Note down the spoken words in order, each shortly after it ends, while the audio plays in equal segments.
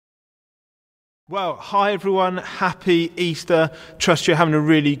Well, hi everyone, happy Easter. Trust you're having a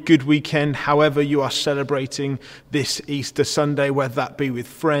really good weekend, however you are celebrating this Easter Sunday, whether that be with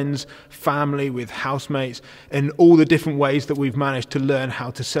friends, family, with housemates, and all the different ways that we've managed to learn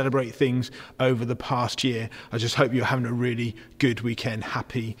how to celebrate things over the past year. I just hope you're having a really good weekend.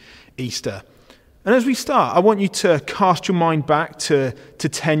 Happy Easter. And as we start, I want you to cast your mind back to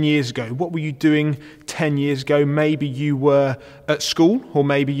 10 years ago. What were you doing 10 years ago? Maybe you were at school, or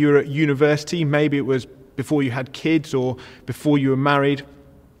maybe you were at university. Maybe it was before you had kids or before you were married.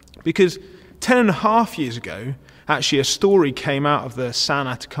 Because 10 and a half years ago, actually a story came out of the San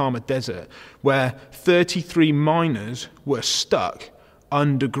Atacama Desert where 33 miners were stuck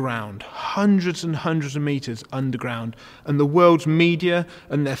underground, hundreds and hundreds of meters underground, and the world's media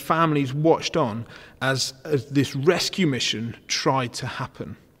and their families watched on as this rescue mission tried to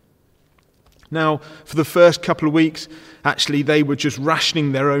happen. Now, for the first couple of weeks, actually they were just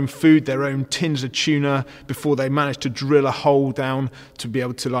rationing their own food, their own tins of tuna, before they managed to drill a hole down to be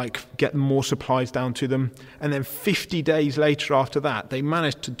able to get more supplies down to them. And then 50 days later after that, they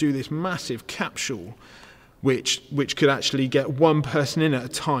managed to do this massive capsule which could actually get one person in at a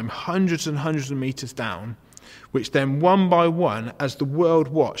time, hundreds and hundreds of meters down, which then one by one, as the world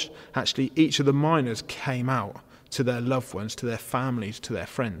watched, actually each of the miners came out to their loved ones, to their families, to their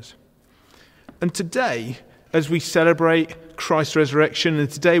friends. And today, as we celebrate Christ's resurrection, and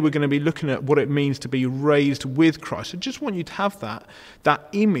today we're going to be looking at what it means to be raised with Christ, I just want you to have that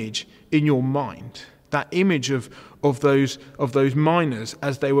image in your mind, that image of those miners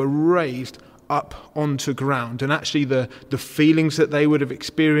as they were raised up onto ground, and actually the feelings that they would have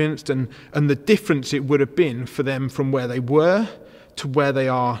experienced and the difference it would have been for them from where they were to where they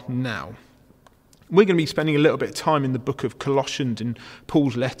are now. We're going to be spending a little bit of time in the book of Colossians, in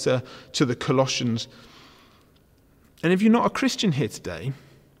Paul's letter to the Colossians. And if you're not a Christian here today,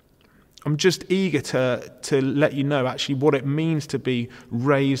 I'm just eager to let you know actually what it means to be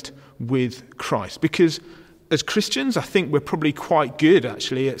raised with Christ. Because as Christians, I think we're probably quite good,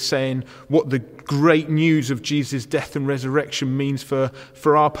 actually, at saying what the great news of Jesus' death and resurrection means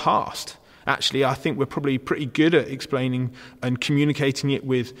for our past. Actually, I think we're probably pretty good at explaining and communicating it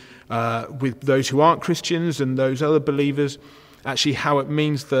with those who aren't Christians and those other believers, actually how it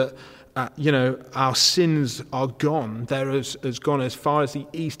means that our sins are gone. They're as gone as far as the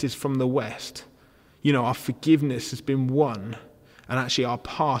east is from the west. Our forgiveness has been won. And actually our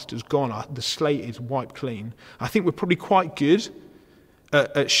past is gone, the slate is wiped clean. I think we're probably quite good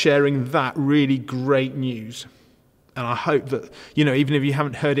at sharing that really great news. And I hope that, even if you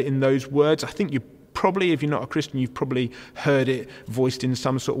haven't heard it in those words, I think you probably, if you're not a Christian, you've probably heard it voiced in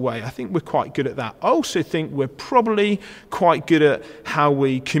some sort of way. I think we're quite good at that. I also think we're probably quite good at how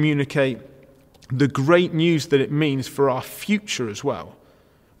we communicate the great news that it means for our future as well.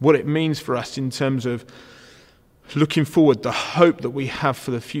 What it means for us in terms of looking forward, the hope that we have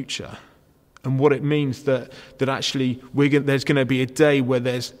for the future, and what it means that actually there's going to be a day where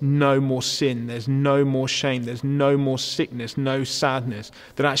there's no more sin, there's no more shame, there's no more sickness, no sadness,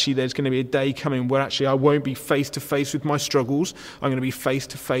 that actually there's going to be a day coming where actually I won't be face to face with my struggles. I'm going to be face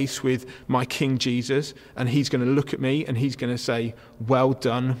to face with my King Jesus, and he's going to look at me and he's going to say, "Well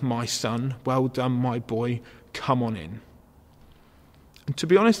done, my son, well done, my boy, come on in." And to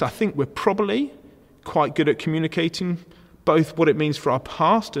be honest, I think we're probably quite good at communicating both what it means for our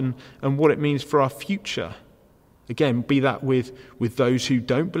past and what it means for our future. Again, be that with those who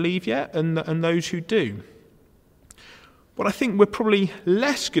don't believe yet and those who do. What I think we're probably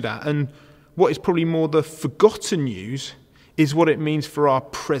less good at, and what is probably more the forgotten news, is what it means for our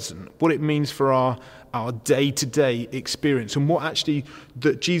present, what it means for our day-to-day experience, and what actually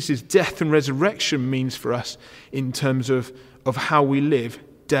that Jesus' death and resurrection means for us in terms of how we live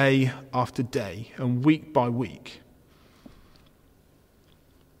day after day and week by week.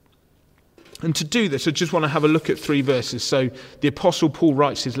 And to do this, I just want to have a look at 3 verses. So the Apostle Paul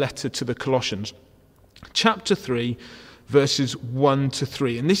writes his letter to the Colossians, chapter 3, verses 1 to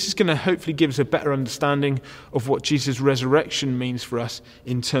 3. And this is going to hopefully give us a better understanding of what Jesus' resurrection means for us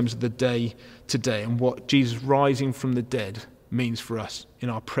in terms of the day to day, and what Jesus rising from the dead means for us in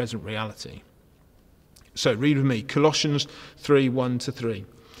our present reality. So read with me, Colossians 3, 1 to 3.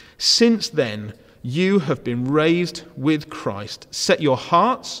 Since then, you have been raised with Christ. Set your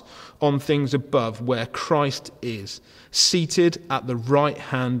hearts on things above, where Christ is, seated at the right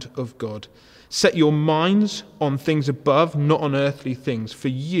hand of God. Set your minds on things above, not on earthly things, for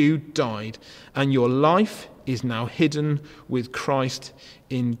you died, and your life is now hidden with Christ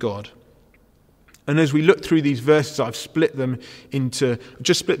in God. And as we look through these verses, I've split the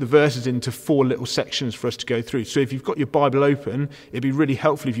verses into 4 little sections for us to go through. So if you've got your Bible open, it'd be really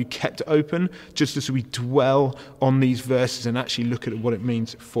helpful if you kept it open, just as we dwell on these verses and actually look at what it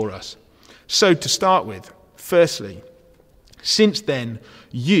means for us. So to start with, firstly, since then,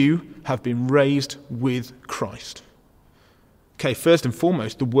 you have been raised with Christ. Okay, first and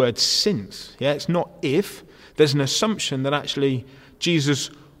foremost, the word since. Yeah, it's not if. There's an assumption that actually Jesus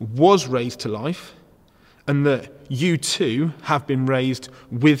was raised to life and that you too have been raised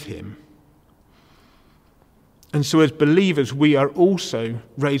with him. And so as believers, we are also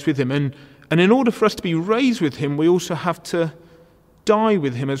raised with him. And in order for us to be raised with him, we also have to die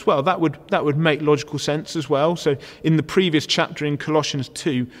with him as well. That would make logical sense as well. So in the previous chapter in Colossians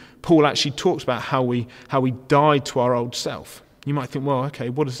 2, Paul actually talks about how we died to our old self. You might think, well, okay,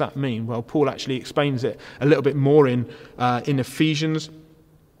 what does that mean? Well, Paul actually explains it a little bit more in Ephesians.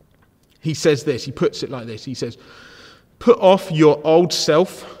 He says this, he puts it like this. He says, put off your old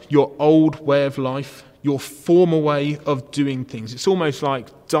self, your old way of life, your former way of doing things. It's almost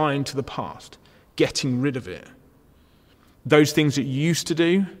like dying to the past, getting rid of it. Those things that you used to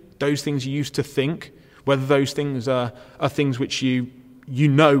do, those things you used to think, whether those things are things which you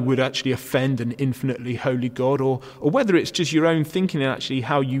know would actually offend an infinitely holy God, or whether it's just your own thinking and actually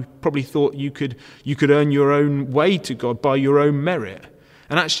how you probably thought you could earn your own way to God by your own merit.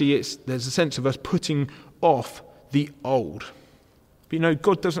 And actually there's a sense of us putting off the old. But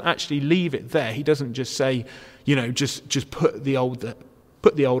God doesn't actually leave it there. He doesn't just say, just put the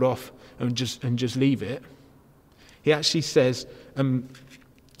old off and just leave it. He actually says, and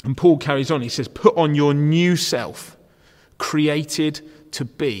Paul carries on, he says, put on your new self, created to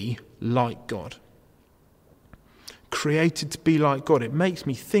be like God. Created to be like God. It makes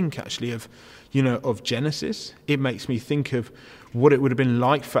me think actually of Genesis. It makes me think of what it would have been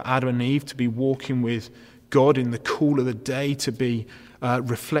like for Adam and Eve to be walking with God in the cool of the day, to be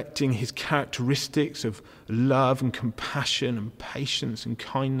reflecting his characteristics of love and compassion and patience and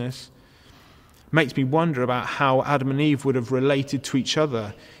kindness. Makes me wonder about how Adam and Eve would have related to each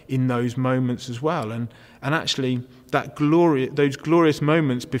other in those moments as well. And actually those glorious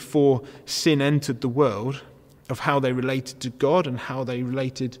moments before sin entered the world, of how they related to God and how they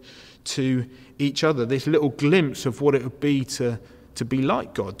related to each other. This little glimpse of what it would be to be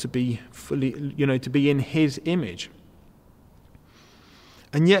like God, to be fully, to be in his image.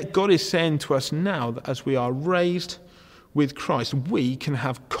 And yet God is saying to us now that as we are raised with Christ, we can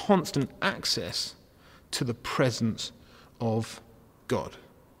have constant access to the presence of God.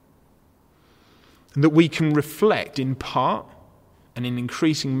 And that we can reflect in part and in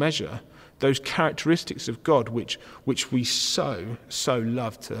increasing measure those characteristics of God which we so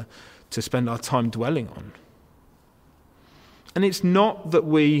love to spend our time dwelling on. And it's not that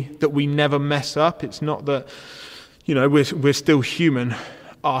we never mess up. It's not that we're still human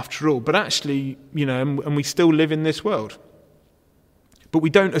after all, but actually, and we still live in this world. But we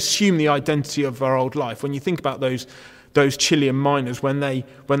don't assume the identity of our old life. When you think about those Chilean miners, when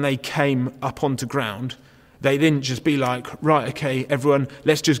they came up onto ground, they didn't just be like, right, okay, everyone,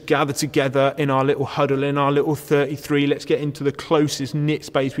 let's just gather together in our little huddle, in our little 33, let's get into the closest knit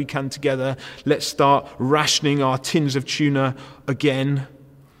space we can together, let's start rationing our tins of tuna again.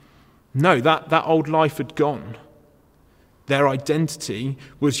 No, that old life had gone. Their identity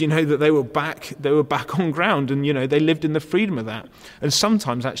was, that they were back on ground, and, they lived in the freedom of that. And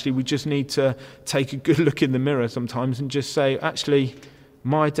sometimes, actually, we just need to take a good look in the mirror sometimes and just say, actually,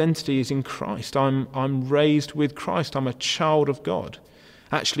 my identity is in Christ. I'm raised with Christ. I'm a child of God.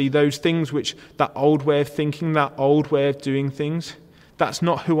 Actually, those things which, that old way of thinking, that old way of doing things, that's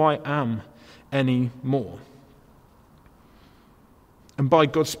not who I am anymore. And by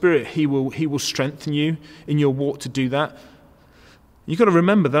God's Spirit, He will strengthen you in your walk to do that. You've got to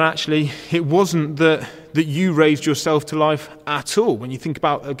remember that actually it wasn't that you raised yourself to life at all. When you think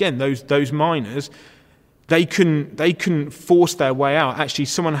about, again, those miners, they couldn't force their way out. Actually,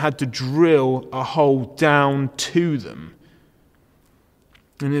 someone had to drill a hole down to them.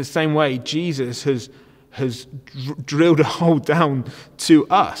 And in the same way, Jesus has drilled a hole down to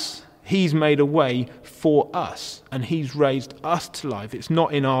us. He's made a way for us, and He's raised us to life. It's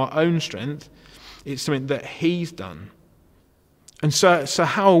not in our own strength. It's something that He's done. And so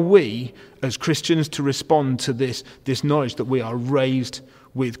how are we, as Christians, to respond to this knowledge that we are raised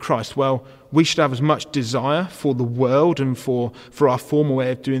with Christ? Well, we should have as much desire for the world and for our former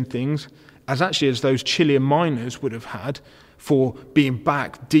way of doing things as those Chilean miners would have had for being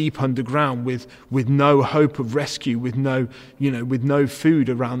back deep underground with no hope of rescue, with no food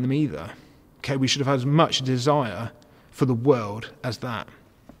around them either. Okay, we should have as much desire for the world as that.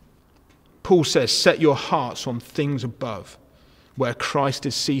 Paul says, set your hearts on things above, where Christ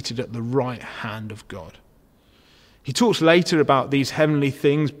is seated at the right hand of God. He talks later about these heavenly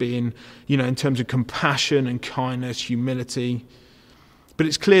things being, in terms of compassion and kindness, humility. But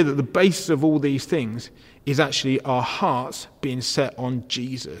it's clear that the basis of all these things is actually our hearts being set on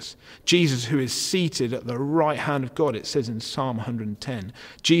Jesus. Jesus, who is seated at the right hand of God, it says in Psalm 110.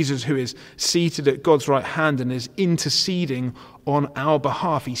 Jesus, who is seated at God's right hand and is interceding on our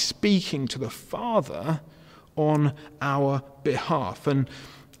behalf. He's speaking to the Father on our behalf. And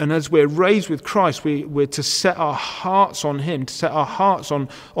as we're raised with Christ, we're to set our hearts on him, to set our hearts on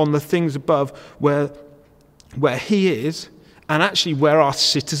the things above where he is, and actually where our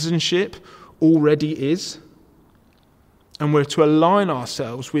citizenship already is. And we're to align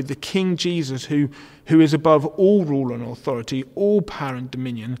ourselves with the King Jesus who is above all rule and authority, all power and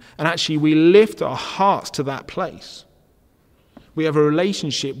dominion. And actually we lift our hearts to that place. We have a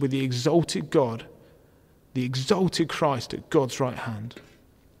relationship with the exalted God, the exalted Christ at God's right hand.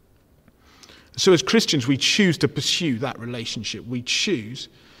 So as Christians, we choose to pursue that relationship. We choose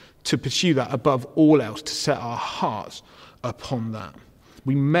to pursue that above all else, to set our hearts upon that.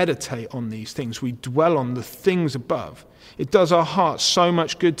 We meditate on these things. We dwell on the things above. It does our hearts so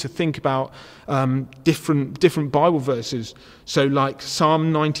much good to think about different Bible verses. So like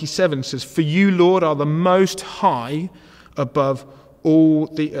Psalm 97 says, "For you, Lord, are the most high above all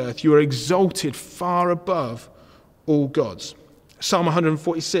the earth. You are exalted far above all gods." Psalm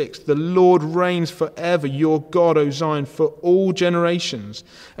 146, "The Lord reigns forever, your God, O Zion, for all generations."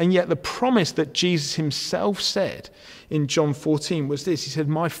 And yet the promise that Jesus himself said in John 14 was this. He said,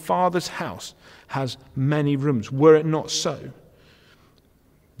 "My Father's house has many rooms. Were it not so,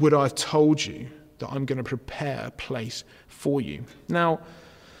 would I have told you that I'm going to prepare a place for you?" Now,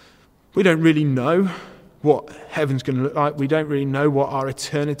 we don't really know what heaven's going to look like. We don't really know what our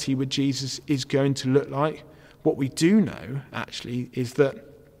eternity with Jesus is going to look like. What we do know, actually, is that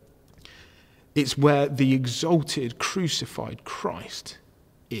it's where the exalted, crucified Christ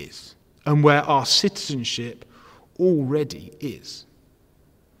is, and where our citizenship already is.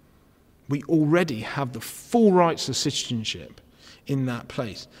 We already have the full rights of citizenship in that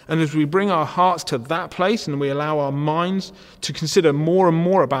place. And as we bring our hearts to that place and we allow our minds to consider more and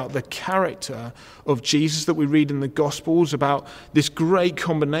more about the character of Jesus that we read in the Gospels, about this great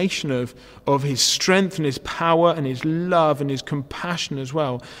combination of his strength and his power and his love and his compassion as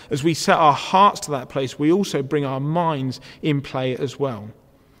well, as we set our hearts to that place, we also bring our minds in play as well.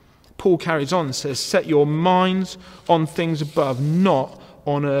 Paul carries on and says, "Set your minds on things above, not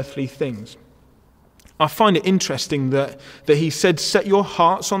on earthly things." I find it interesting that he said, set your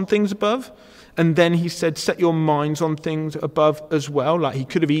hearts on things above, and then he said, set your minds on things above as well. Like he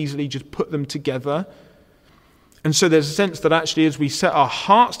could have easily just put them together. And so there's a sense that actually as we set our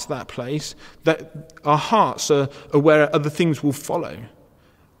hearts to that place, that our hearts are where other things will follow.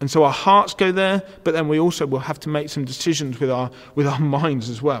 And so our hearts go there, but then we also will have to make some decisions with our minds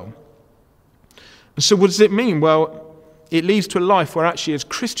as well. And so what does it mean? Well, it leads to a life where actually as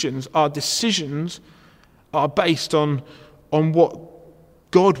Christians, our decisions are based on what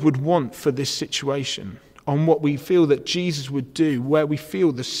God would want for this situation, on what we feel that Jesus would do, where we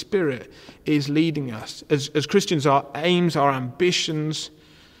feel the Spirit is leading us. As Christians, our aims, our ambitions,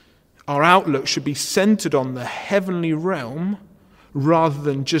 our outlook should be centered on the heavenly realm rather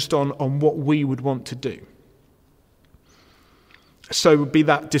than just on what we would want to do. So be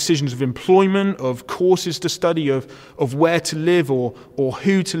that decisions of employment, of courses to study, of where to live or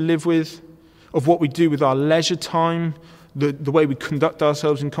who to live with, of what we do with our leisure time, the way we conduct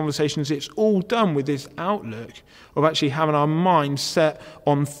ourselves in conversations. It's all done with this outlook of actually having our mind set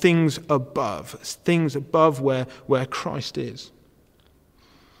on things above where Christ is.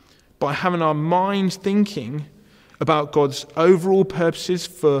 By having our minds thinking about God's overall purposes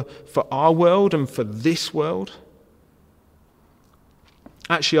for our world and for this world,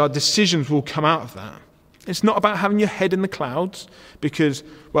 actually our decisions will come out of that. It's not about having your head in the clouds because,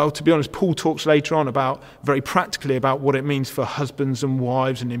 well, to be honest, Paul talks later on very practically about what it means for husbands and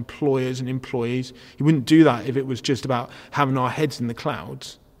wives and employers and employees. He wouldn't do that if it was just about having our heads in the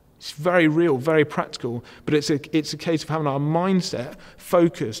clouds. It's very real, very practical, but it's a case of having our mindset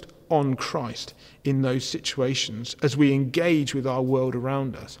focused on Christ in those situations as we engage with our world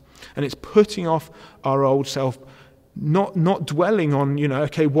around us. And it's putting off our old self, not dwelling on,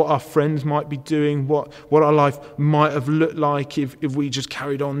 what our friends might be doing, what our life might have looked like if we just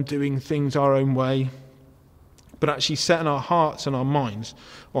carried on doing things our own way, but actually setting our hearts and our minds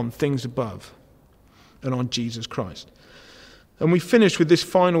on things above and on Jesus Christ. And we finish with this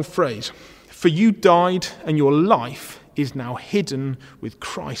final phrase, "For you died and your life is now hidden with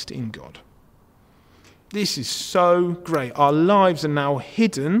Christ in God." This is so great. Our lives are now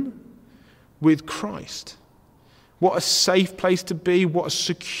hidden with Christ. What a safe place to be, what a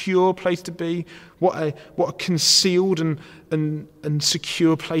secure place to be, what a concealed and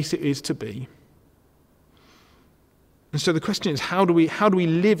secure place it is to be. And so the question is, how do we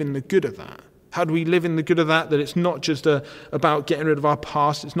live in the good of that? How do we live in the good of that? That it's not just about getting rid of our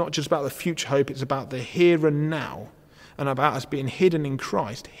past, it's not just about the future hope, it's about the here and now, and about us being hidden in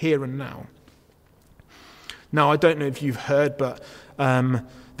Christ here and now. Now, I don't know if you've heard, but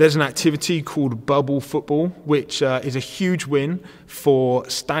there's an activity called bubble football, which is a huge win for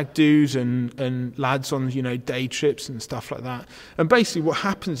stag do's and lads on day trips and stuff like that. And basically, what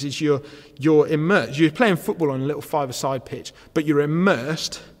happens is you're immersed. You're playing football on a little five-a-side pitch, but you're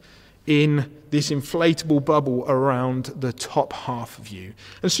immersed in this inflatable bubble around the top half of you.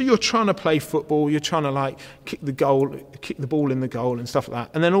 And so you're trying to play football, you're trying to kick the ball in the goal and stuff like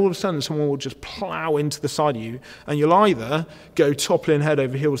that. And then all of a sudden someone will just plough into the side of you, and you'll either go toppling head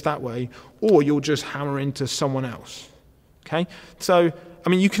over heels that way, or you'll just hammer into someone else. Okay? So,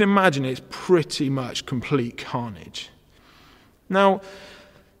 you can imagine it's pretty much complete carnage. Now,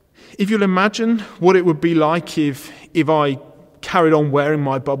 if you'll imagine what it would be like if I carried on wearing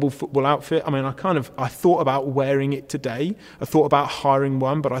my bubble football outfit. I thought about wearing it today. I thought about hiring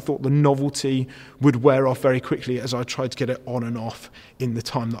one, but I thought the novelty would wear off very quickly as I tried to get it on and off in the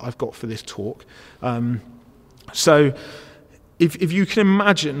time that I've got for this talk. So if you can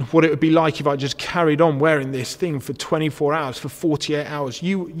imagine what it would be like if I just carried on wearing this thing for 24 hours, for 48 hours,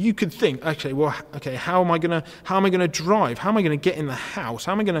 you could think, how am I going to drive? How am I going to get in the house?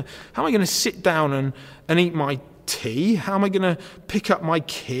 How am I going to sit down and eat my tea? How am I going to pick up my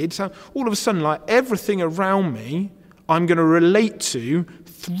kids? All of a sudden, everything around me, I'm going to relate to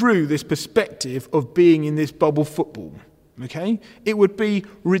through this perspective of being in this bubble football. Okay? It would be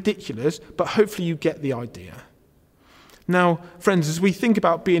ridiculous, but hopefully you get the idea. Now, friends, as we think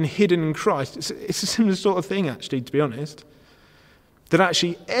about being hidden in Christ, it's a similar sort of thing, actually, to be honest. That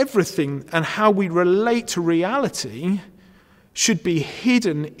actually everything and how we relate to reality should be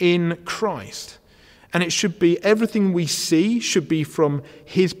hidden in Christ. And it should be, everything we see should be from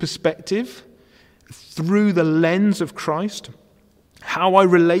his perspective, through the lens of Christ. How I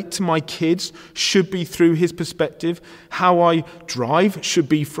relate to my kids should be through his perspective. How I drive should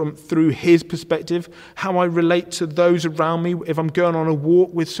be through his perspective. How I relate to those around me, if I'm going on a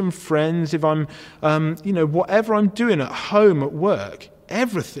walk with some friends, if I'm, whatever I'm doing at home, at work,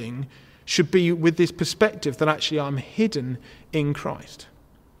 everything should be with this perspective that actually I'm hidden in Christ.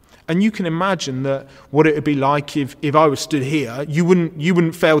 And you can imagine that what it would be like if I was stood here, you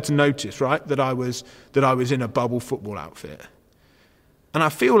wouldn't fail to notice, right, that I was in a bubble football outfit. And I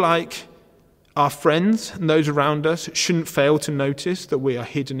feel like our friends and those around us shouldn't fail to notice that we are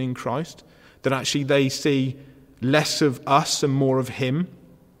hidden in Christ, that actually they see less of us and more of him.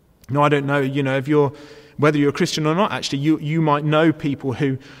 Now, I don't know, whether you're a Christian or not, actually, you might know people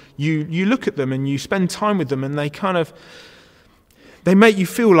who you look at them and you spend time with them and they make you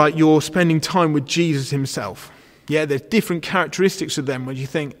feel like you're spending time with Jesus himself. Yeah, there's different characteristics of them where you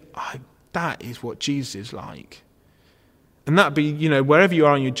think, that is what Jesus is like. And that'd be, wherever you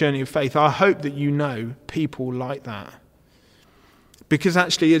are on your journey of faith, I hope that you know people like that. Because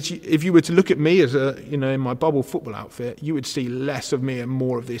actually, if you were to look at me as in my bubble football outfit, you would see less of me and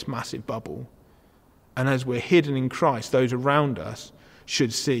more of this massive bubble. And as we're hidden in Christ, those around us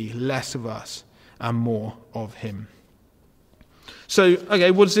should see less of us and more of him. So, okay,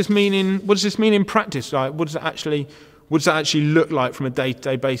 what does this mean in practice? Like, what does that actually look like from a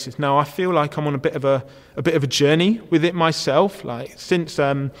day-to-day basis? Now, I feel like I'm on a bit of a journey with it myself. Like, since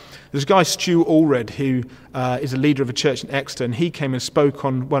there's a guy, Stu Allred, who is a leader of a church in Exeter, and he came and spoke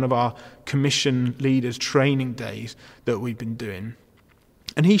on one of our commission leaders training days that we've been doing.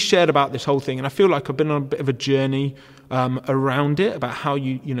 And he shared about this whole thing, and I feel like I've been on a bit of a journey around it, about how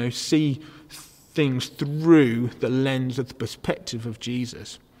you see things through the lens of the perspective of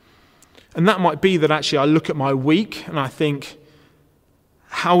Jesus. And that might be that actually I look at my week and I think,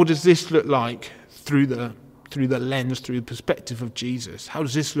 how does this look like through the lens, through the perspective of Jesus? How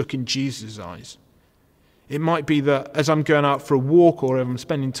does this look in Jesus' eyes? It might be that as I'm going out for a walk or if I'm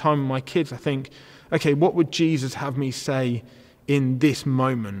spending time with my kids, I think, okay, what would Jesus have me say in this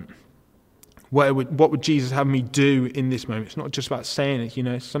moment? What would Jesus have me do in this moment? It's not just about saying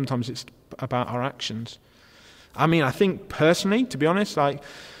it, sometimes it's about our actions. I think personally, to be honest, I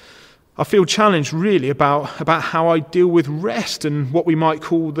feel challenged really about how I deal with rest and what we might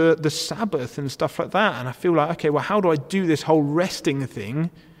call the Sabbath and stuff like that. And I feel like, okay, well, how do I do this whole resting thing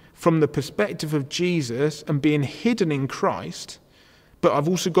from the perspective of Jesus and being hidden in Christ, but I've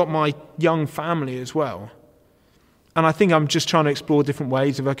also got my young family as well. And I think I'm just trying to explore different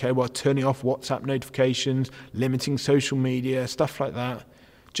ways of, turning off WhatsApp notifications, limiting social media, stuff like that.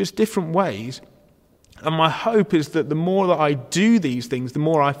 Just different ways. And my hope is that the more that I do these things, the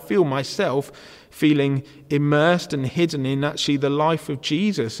more I feel myself feeling immersed and hidden in actually the life of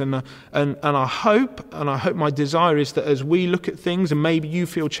Jesus. And I hope my desire is that as we look at things, and maybe you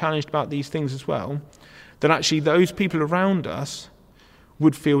feel challenged about these things as well, that actually those people around us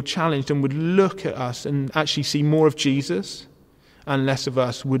would feel challenged and would look at us and actually see more of Jesus and less of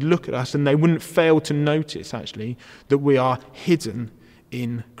us, would look at us and they wouldn't fail to notice actually that we are hidden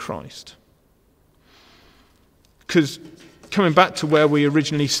in Christ. Because coming back to where we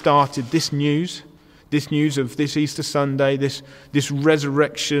originally started, this news of this Easter Sunday, this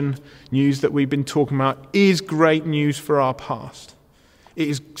resurrection news that we've been talking about is great news for our past. It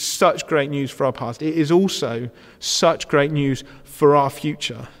is such great news for our past. It is also such great news for our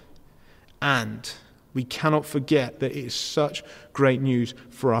future. And we cannot forget that it is such great news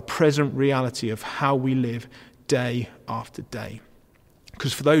for our present reality of how we live day after day.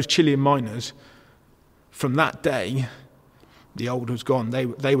 Because for those Chilean miners, from that day, the old was gone.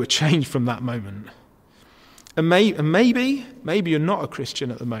 They were changed from that moment. And maybe you're not a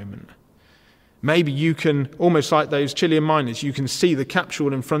Christian at the moment. Maybe you can, almost like those Chilean miners, you can see the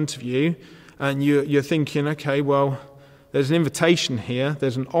capsule in front of you and you're thinking, okay, well, there's an invitation here,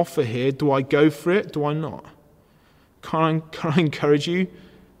 there's an offer here. Do I go for it? Do I not? Can I encourage you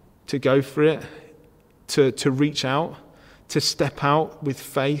to go for it, to reach out, to step out with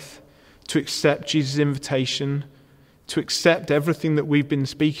faith, to accept Jesus' invitation, to accept everything that we've been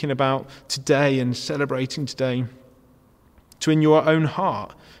speaking about today and celebrating today, to in your own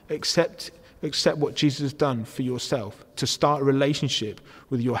heart accept what Jesus has done for yourself, to start a relationship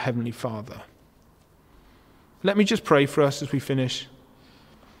with your Heavenly Father. Let me just pray for us as we finish.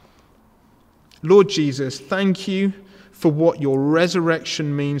 Lord Jesus, thank you for what your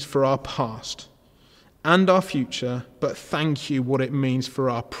resurrection means for our past and our future, but thank you what it means for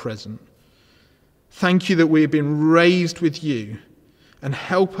our present. Thank you that we have been raised with you, and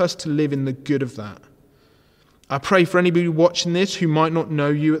help us to live in the good of that. I pray for anybody watching this who might not know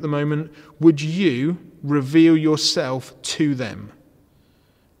you at the moment, would you reveal yourself to them,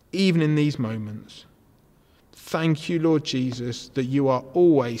 even in these moments. Thank you, Lord Jesus, that you are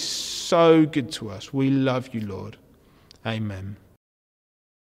always so good to us. We love you, Lord. Amen.